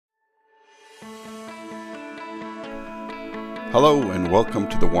Hello and welcome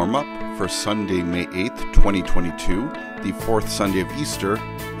to the warm-up for Sunday, May 8th, 2022, the fourth Sunday of Easter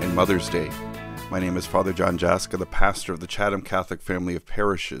and Mother's Day. My name is Father John Jaska, the pastor of the Chatham Catholic Family of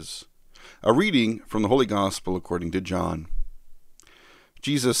Parishes. A reading from the Holy Gospel according to John.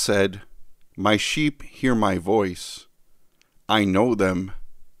 Jesus said, "My sheep hear my voice. I know them,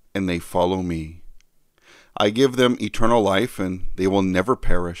 and they follow me. I give them eternal life, and they will never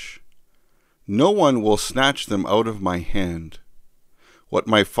perish. No one will snatch them out of my hand. What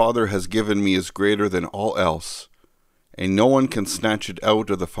my Father has given me is greater than all else, and no one can snatch it out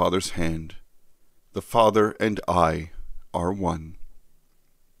of the Father's hand. The Father and I are one."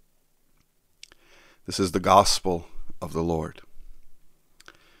 This is the gospel of the Lord.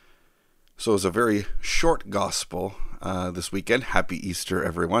 So it's a very short gospel this weekend. Happy Easter,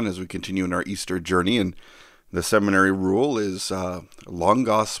 everyone, as we continue in our Easter journey. And the seminary rule is long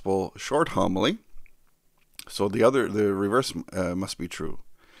gospel, short homily. So the reverse must be true.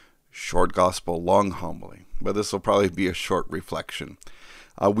 Short gospel, long homily. But this will probably be a short reflection.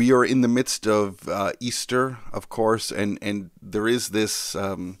 We are in the midst of Easter, of course, and there is this,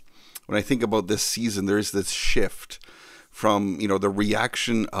 when I think about this season, there is this shift from, the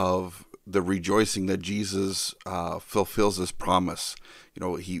reaction of the rejoicing that Jesus fulfills his promise.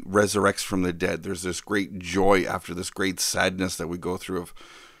 He resurrects from the dead. There's this great joy after this great sadness that we go through of,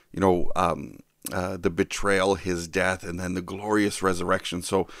 the betrayal, his death, and then the glorious resurrection.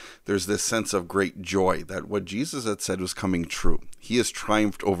 So there's this sense of great joy that what Jesus had said was coming true. He has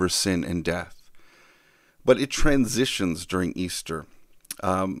triumphed over sin and death. But it transitions during Easter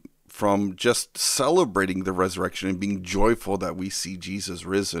from just celebrating the resurrection and being joyful that we see Jesus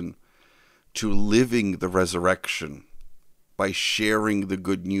risen to living the resurrection by sharing the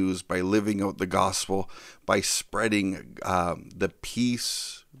good news, by living out the gospel, by spreading the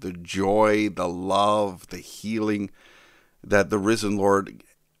peace, the joy, the love, the healing that the risen Lord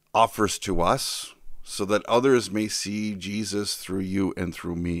offers to us so that others may see Jesus through you and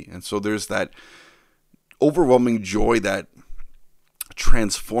through me. And so there's that overwhelming joy that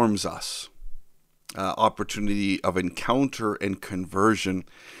transforms us, opportunity of encounter and conversion,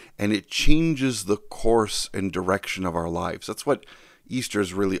 and it changes the course and direction of our lives. That's what Easter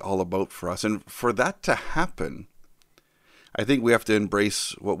is really all about for us. And for that to happen, I think we have to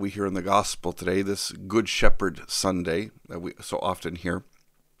embrace what we hear in the gospel today, this Good Shepherd Sunday that we so often hear.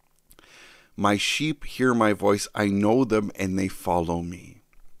 My sheep hear my voice, I know them, and they follow me.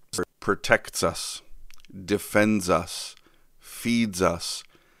 It protects us, defends us, feeds us,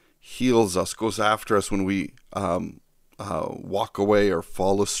 heals us, goes after us when we walk away or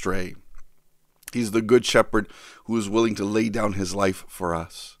fall astray. He's the Good Shepherd who is willing to lay down his life for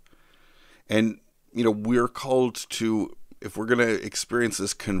us. And, we're called to, if we're going to experience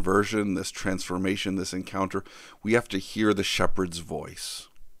this conversion, this transformation, this encounter, we have to hear the shepherd's voice.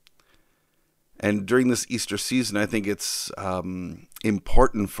 And during this Easter season, I think it's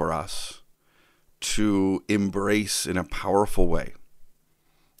important for us to embrace in a powerful way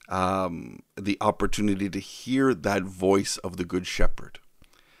the opportunity to hear that voice of the Good Shepherd.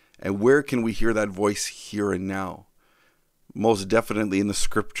 And where can we hear that voice here and now? Most definitely in the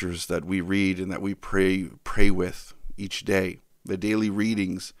scriptures that we read and that we pray with each day. The daily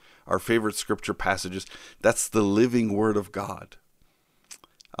readings, our favorite scripture passages, that's the living Word of God.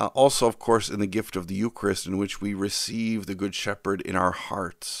 Also, of course, in the gift of the Eucharist, in which we receive the Good Shepherd in our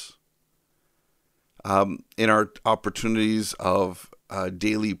hearts. In our opportunities of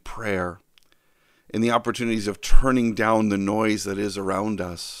daily prayer, in the opportunities of turning down the noise that is around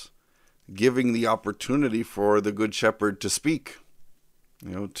us, giving the opportunity for the Good Shepherd to speak,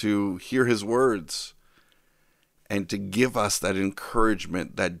 to hear his words, and to give us that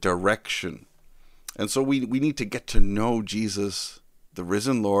encouragement, that direction. And so we need to get to know Jesus, the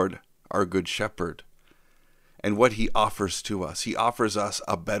risen Lord, our Good Shepherd, and what he offers to us. He offers us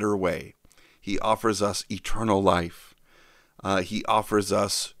a better way. He offers us eternal life. He offers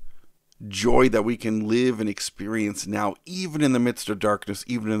us joy that we can live and experience now, even in the midst of darkness,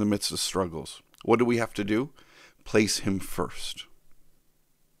 even in the midst of struggles. What do we have to do? Place him first.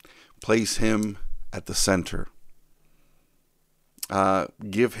 Place him at the center.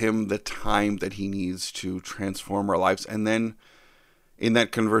 Give him the time that he needs to transform our lives, and then in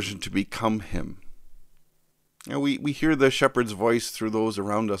that conversion to become him. We hear the shepherd's voice through those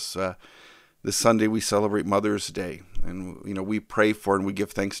around us. This Sunday we celebrate Mother's Day, and we pray for and we give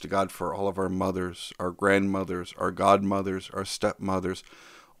thanks to God for all of our mothers, our grandmothers, our godmothers, our stepmothers,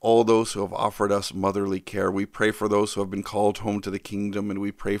 all those who have offered us motherly care. We pray for those who have been called home to the kingdom, and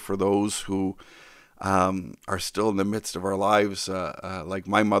we pray for those who are still in the midst of our lives, like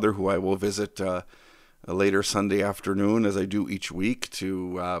my mother, who I will visit a later Sunday afternoon, as I do each week,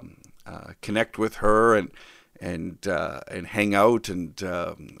 to connect with her and hang out. And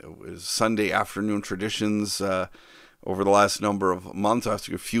it was Sunday afternoon traditions over the last number of months,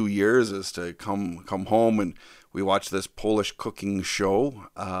 after a few years, is to come home, and we watch this Polish cooking show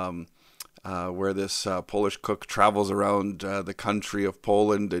where this Polish cook travels around the country of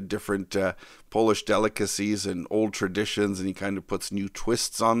Poland, different Polish delicacies and old traditions, and he kind of puts new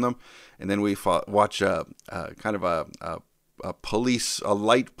twists on them. And then we watch a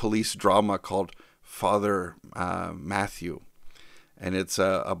light police drama called Father Matthew. And it's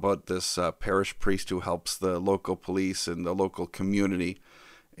about this parish priest who helps the local police and the local community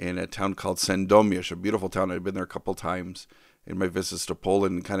in a town called Sandomierz, a beautiful town. I've been there a couple times in my visits to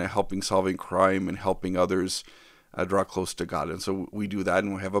Poland, kind of helping solving crime and helping others draw close to God. And so we do that,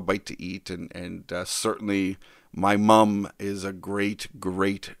 and we have a bite to eat. And certainly my mom is a great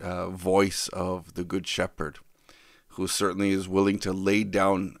voice of the Good Shepherd, who certainly is willing to lay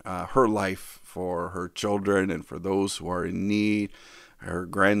down her life for her children and for those who are in need, her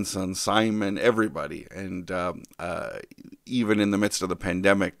grandson Simon, everybody. And even in the midst of the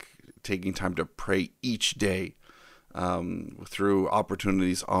pandemic, taking time to pray each day through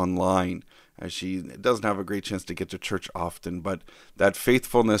opportunities online. She doesn't have a great chance to get to church often, but that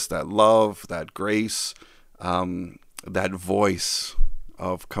faithfulness, that love, that grace, that voice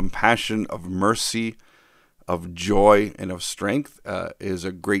of compassion, of mercy, of joy, and of strength is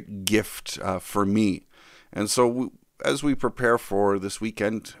a great gift for me. And so as we prepare for this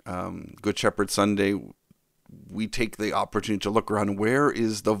weekend, Good Shepherd Sunday, we take the opportunity to look around. Where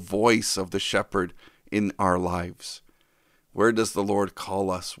is the voice of the shepherd in our lives? Where does the Lord call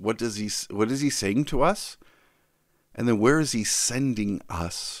us? What is he saying to us? And then where is he sending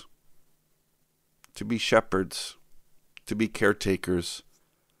us? To be shepherds, to be caretakers,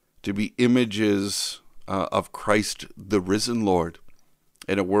 to be images of Christ, the risen Lord,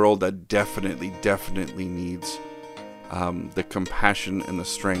 in a world that definitely needs the compassion and the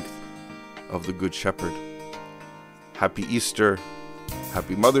strength of the Good Shepherd. Happy Easter.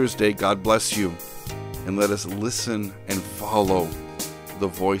 Happy Mother's Day. God bless you. And let us listen and follow the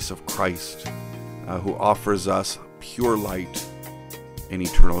voice of Christ, who offers us pure light and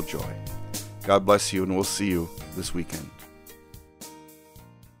eternal joy. God bless you, and we'll see you this weekend.